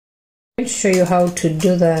I'm going to show you how to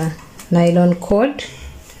do the nylon cord,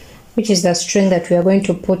 which is the string that we are going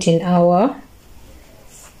to put in our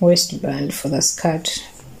waistband for the skirt.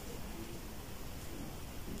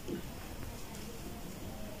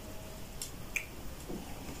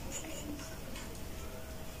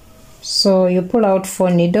 So you pull out 4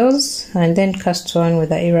 needles and then cast one with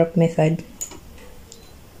the Iraq method.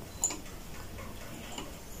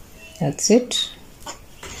 That's it.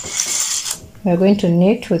 We are going to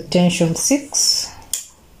knit with tension 6.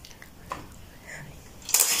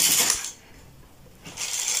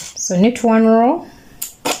 So knit 1 row,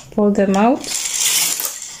 pull them out,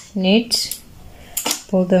 knit,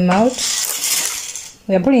 pull them out.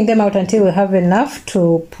 We are pulling them out until we have enough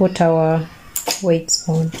to put our weights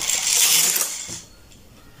on.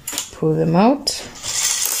 Pull them out,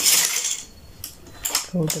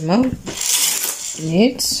 pull them out,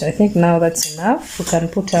 knit. I think now that's enough. We can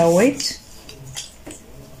put our weight.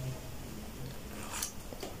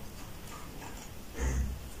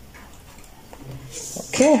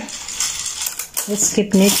 Okay, let's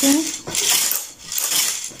keep knitting.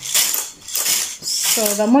 So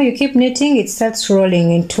the more you keep knitting, it starts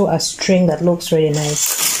rolling into a string that looks really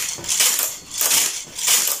nice.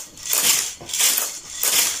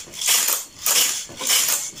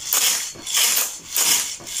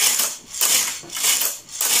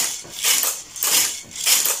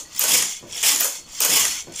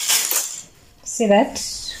 See that?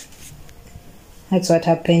 That's what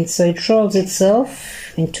happens. So it rolls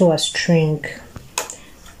itself into a string.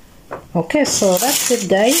 Okay, so that's it,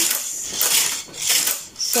 guys.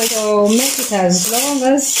 So you make it as long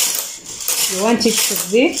as you want it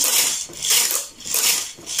to be,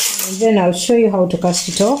 and then I'll show you how to cast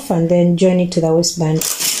it off and then join it to the waistband.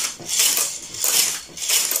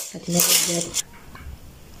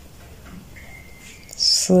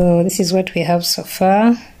 So this is what we have so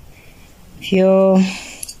far. If your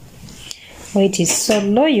weight is so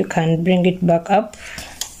low, you can bring it back up.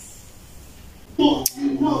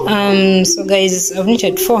 So guys, I've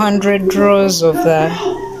knitted 400 rows of the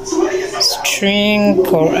string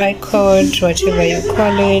or I-cord, whatever you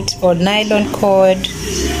call it, or nylon cord.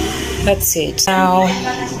 That's it. Now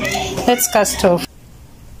let's cast off.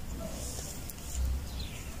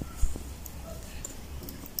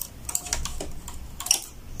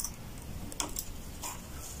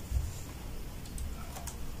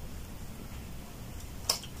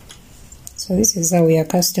 So this is how we are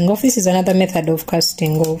casting off. This is another method of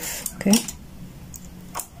casting off. Okay.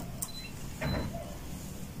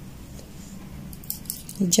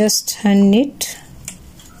 Just hand knit,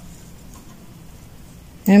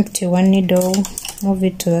 empty 1 needle, move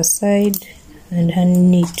it to the side, and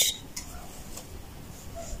hand knit.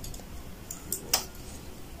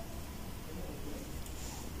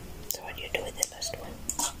 So what do you do with the last one?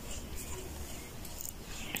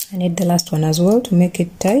 I need the last one as well to make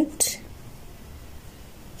it tight.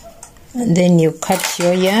 And then you cut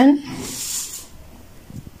your yarn.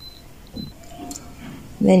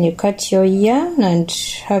 Then you cut your yarn and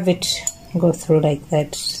have it go through like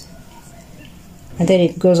that. And then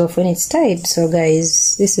it goes off when it's tied. So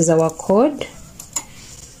guys, this is our cord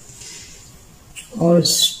or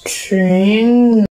string.